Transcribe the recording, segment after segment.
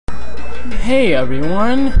Hey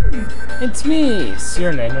everyone, it's me,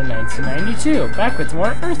 Cyrano 1992, back with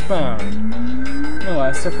more EarthBound. In the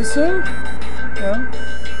last episode,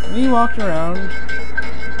 we walked around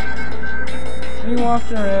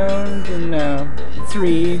in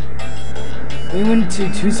 3. We went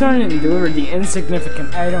to Tucson and delivered the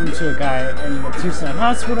insignificant item to a guy in the Tucson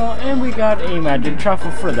hospital, and we got a magic truffle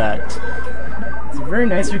for that. It's a very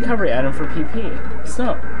nice recovery item for PP.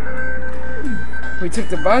 So, we took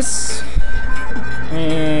the bus,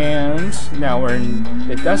 and now we're in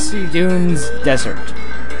the Dusty Dunes Desert.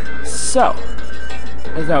 So,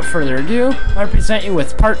 without further ado, I present you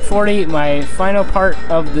with part 40, my final part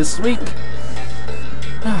of this week.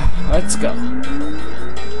 Let's go.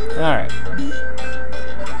 Alright.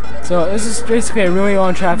 So, this is basically a really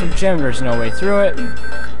long traffic jam, there's no way through it.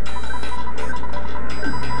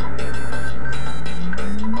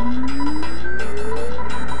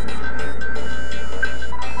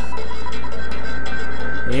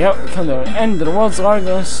 Yep, we come to the end of the world's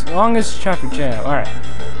longest traffic jam. Alright,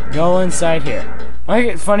 go inside here. I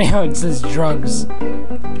think it's funny how it says drugs.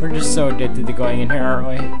 We're just so addicted to going in here, aren't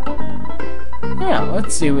we? Yeah,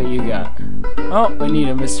 let's see what you got. Oh, we need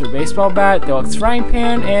a Mr. Baseball Bat, Deluxe Frying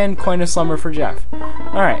Pan, and Coin of Slumber for Jeff.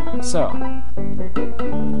 Alright, so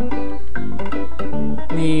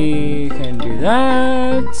we can do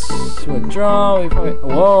that. Withdraw.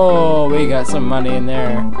 Whoa, we got some money in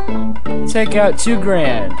there. Take out $2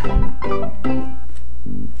 grand.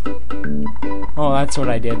 Oh, that's what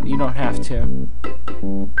I did. You don't have to.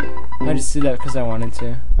 I just did that because I wanted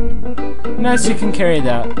to. Nice, you can carry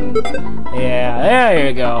that. Yeah, there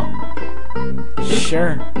you go.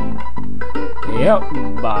 Sure. Yep,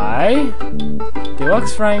 bye.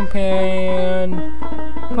 Deluxe Frying Pan.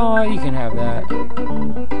 Oh, you can have that.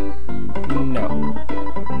 No.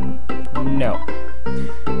 No.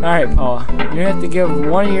 Alright, Paula. You have to give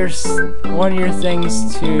one of your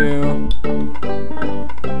things to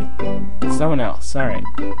someone else. Alright.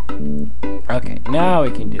 Okay, now we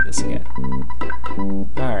can do this again.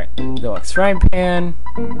 Alright. Deluxe Frying Pan.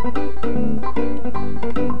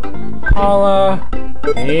 Paula.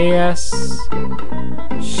 Yes.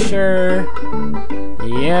 Sure.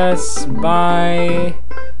 Yes. Bye.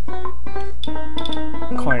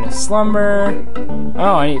 Coin of Slumber.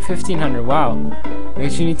 Oh, I need 1,500. Wow. I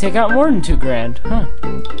guess you need to take out more than $2 grand. Huh.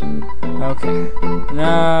 Okay.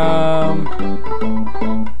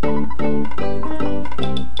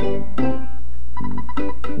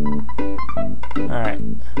 Alright.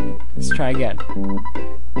 Let's try again.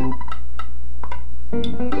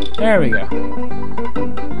 There we go.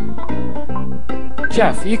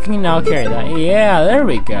 Jeff, you can now carry that. Yeah, there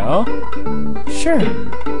we go. Sure.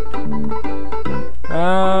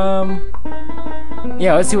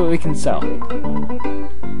 Yeah, let's see what we can sell.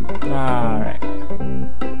 Alright.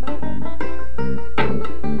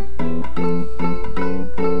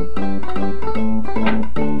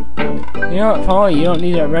 You know what, Paul? You don't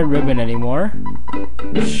need that red ribbon anymore.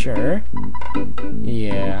 Sure.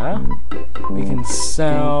 Yeah. We can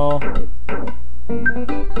sell...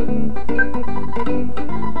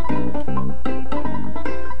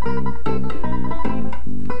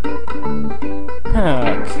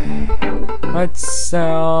 Okay. Let's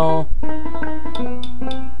sell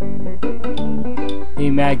the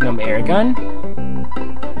Magnum air gun.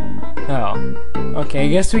 Oh. Okay, I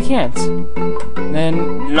guess we can't. Then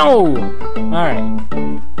no! Alright.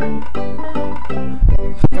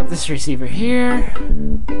 Pick up this receiver here.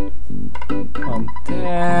 Call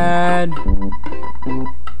Dad.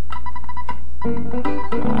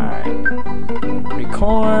 Alright.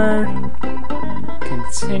 Record.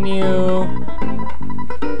 Continue.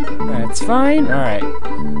 That's fine. Alright.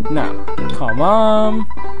 Now, call Mom.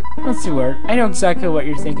 Let's see where. I know exactly what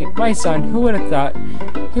you're thinking. My son, who would have thought?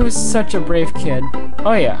 He was such a brave kid.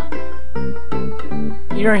 Oh yeah.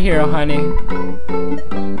 You're a hero, honey.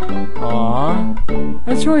 Aww.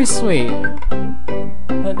 That's really sweet.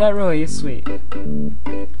 That really is sweet.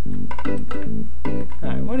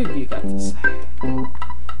 Alright, what have you got to say?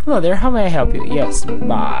 Hello there, how may I help you? Yes,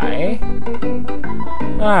 bye.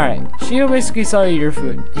 Alright, she'll basically sell you your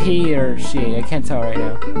food. He or she, I can't tell right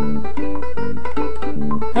now.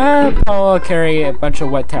 Paul will carry a bunch of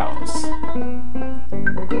wet towels.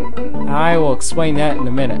 I will explain that in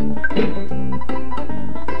a minute.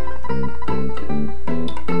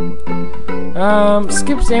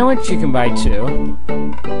 Skip sandwich you can buy 2.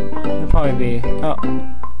 It'll probably be... Oh.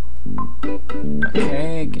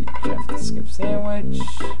 Okay, get Jeff the skip sandwich.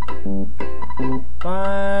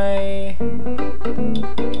 Bye.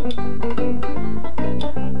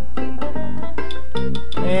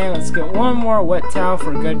 And let's get one more wet towel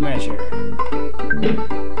for good measure.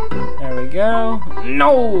 There we go.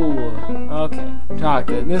 No! Okay, talk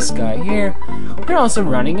to this guy here. We're also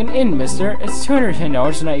running an inn, mister. It's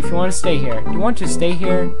 $210 a night if you want to stay here. Do you want to stay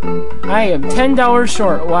here? I am $10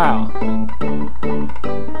 short. Wow.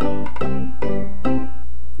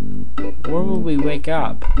 Where would we wake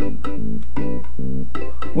up?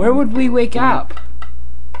 Where would we wake up?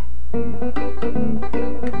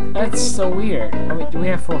 That's so weird. Oh, wait, do we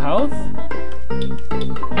have full health?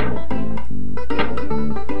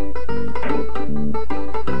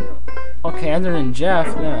 Okay, other than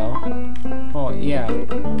Jeff, no. Oh, yeah.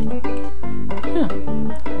 Huh.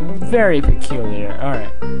 Very peculiar.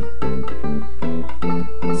 Alright.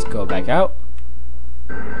 Let's go back out.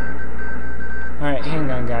 Alright, hang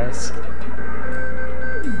on, guys.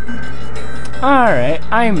 Alright,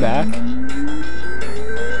 I'm back.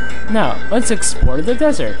 Now, let's explore the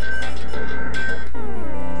desert.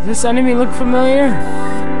 Does this enemy look familiar?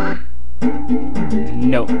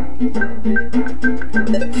 Nope.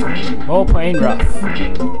 Whole plane rough.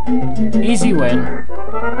 Easy win.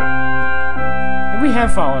 Have we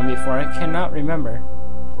have fought one before? I cannot remember.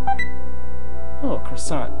 Oh,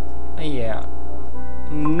 croissant. Yeah.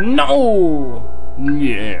 No!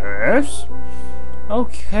 Yes?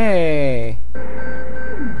 Okay.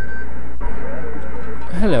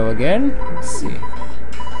 Hello again. Let's see.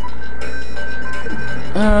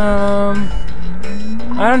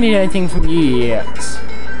 I don't need anything from you yet.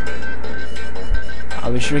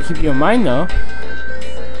 I'll be sure to keep you in mind though.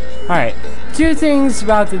 Alright, 2 things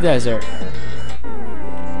about the desert.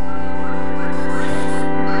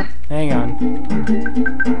 Hang on.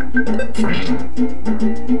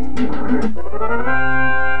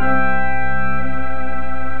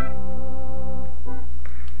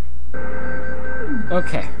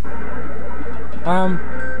 Okay.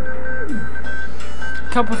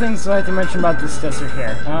 Couple things I'd like to mention about this desert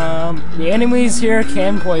here. The enemies here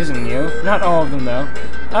can poison you. Not all of them though.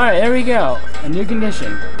 Alright, there we go. A new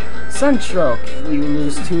condition. Sunstroke. You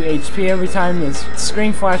lose 2 HP every time the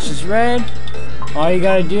screen flashes red. All you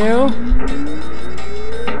gotta do,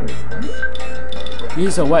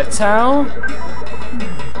 use a wet towel,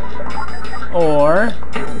 or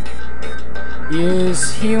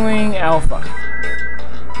use Healing Alpha.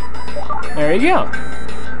 There you go.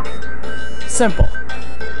 Simple.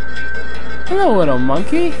 Hello, little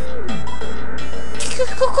monkey.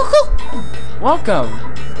 Welcome.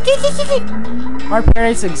 Our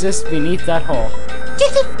parents exist beneath that hole.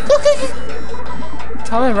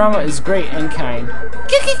 Telerama is great and kind.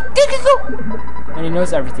 And he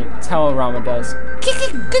knows everything. Telerama does.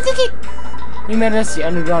 He made us the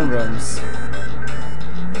underground rooms.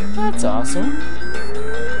 That's awesome.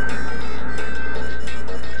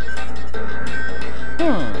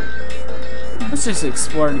 Let's just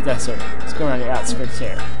explore the desert. Let's go around the outskirts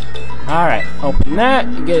here. Alright, open that.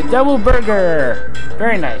 You get a double burger.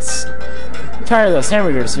 Very nice. Tired of those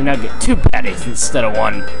hamburgers, so now get 2 patties instead of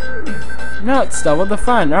 1. No, it's double the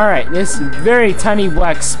fun. Alright, this very tiny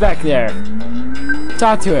black speck there.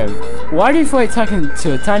 Talk to him. Why do you feel like talking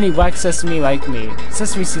to a tiny black sesame like me?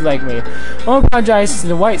 Sesame seed like me. I'll apologize to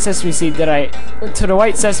the white sesame seed that I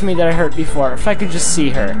heard before. If I could just see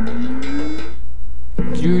her.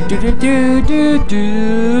 Do do do do do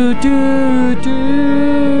do do do.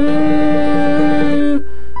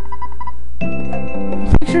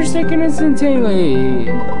 Pictures taken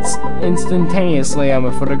instantaneously. I'm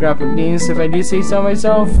a photographic genius, if I do say so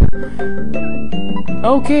myself.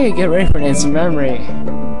 Okay, get ready for an instant memory.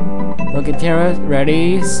 Look at camera,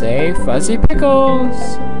 ready, say, fuzzy pickles.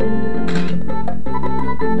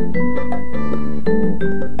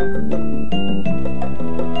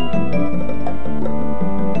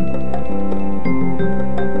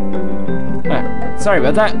 Sorry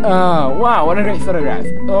about that. Wow, what a great photograph.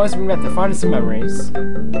 Always bring back the fondest of memories.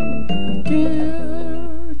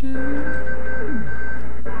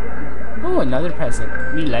 Oh, another present.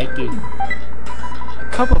 We like it. A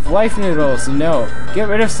cup of life noodles. No. Get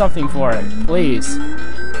rid of something for it, please.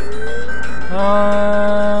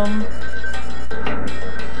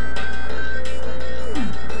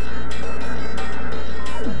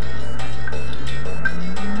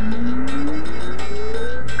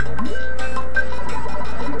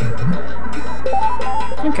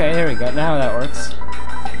 Okay, there we go. Now that works.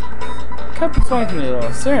 Cup of life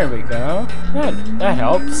noodles. There we go. That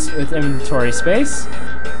helps with inventory space.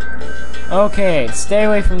 Okay, stay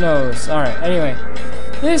away from those. Alright, anyway.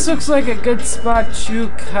 This looks like a good spot to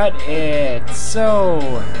cut it. So,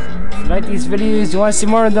 if you like these videos, you want to see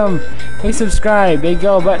more of them, please subscribe. Big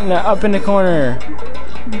yellow button up in the corner.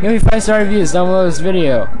 Give me 5-star reviews down below this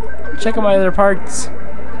video. Check out my other parts.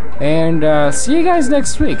 And see you guys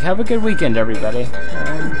next week. Have a good weekend, everybody.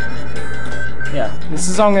 yeah, this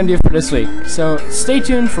is all I'm gonna do for this week. So stay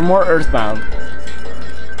tuned for more EarthBound.